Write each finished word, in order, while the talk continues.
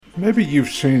Maybe you've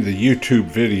seen the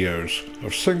YouTube videos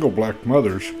of single black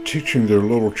mothers teaching their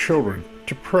little children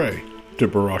to pray to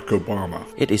Barack Obama.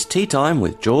 It is tea time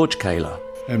with George Kaler.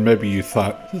 And maybe you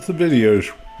thought that the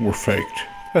videos were faked.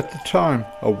 At the time,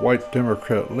 a white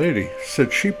Democrat lady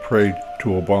said she prayed to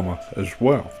Obama as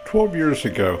well. 12 years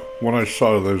ago, when I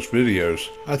saw those videos,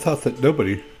 I thought that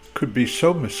nobody could be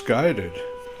so misguided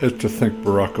as to think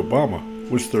Barack Obama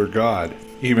was their God,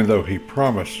 even though he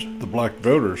promised the black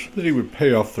voters that he would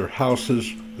pay off their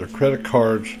houses, their credit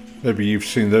cards. Maybe you've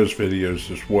seen those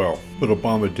videos as well. But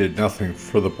Obama did nothing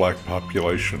for the black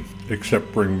population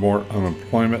except bring more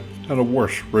unemployment and a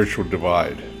worse racial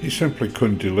divide. He simply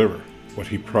couldn't deliver what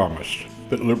he promised.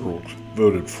 But liberals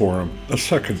voted for him a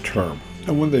second term.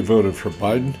 And when they voted for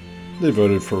Biden, they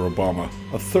voted for Obama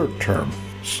a third term.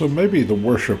 So maybe the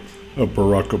worship of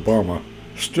Barack Obama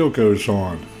still goes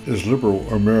on as liberal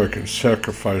Americans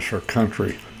sacrifice our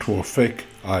country to a fake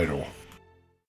idol.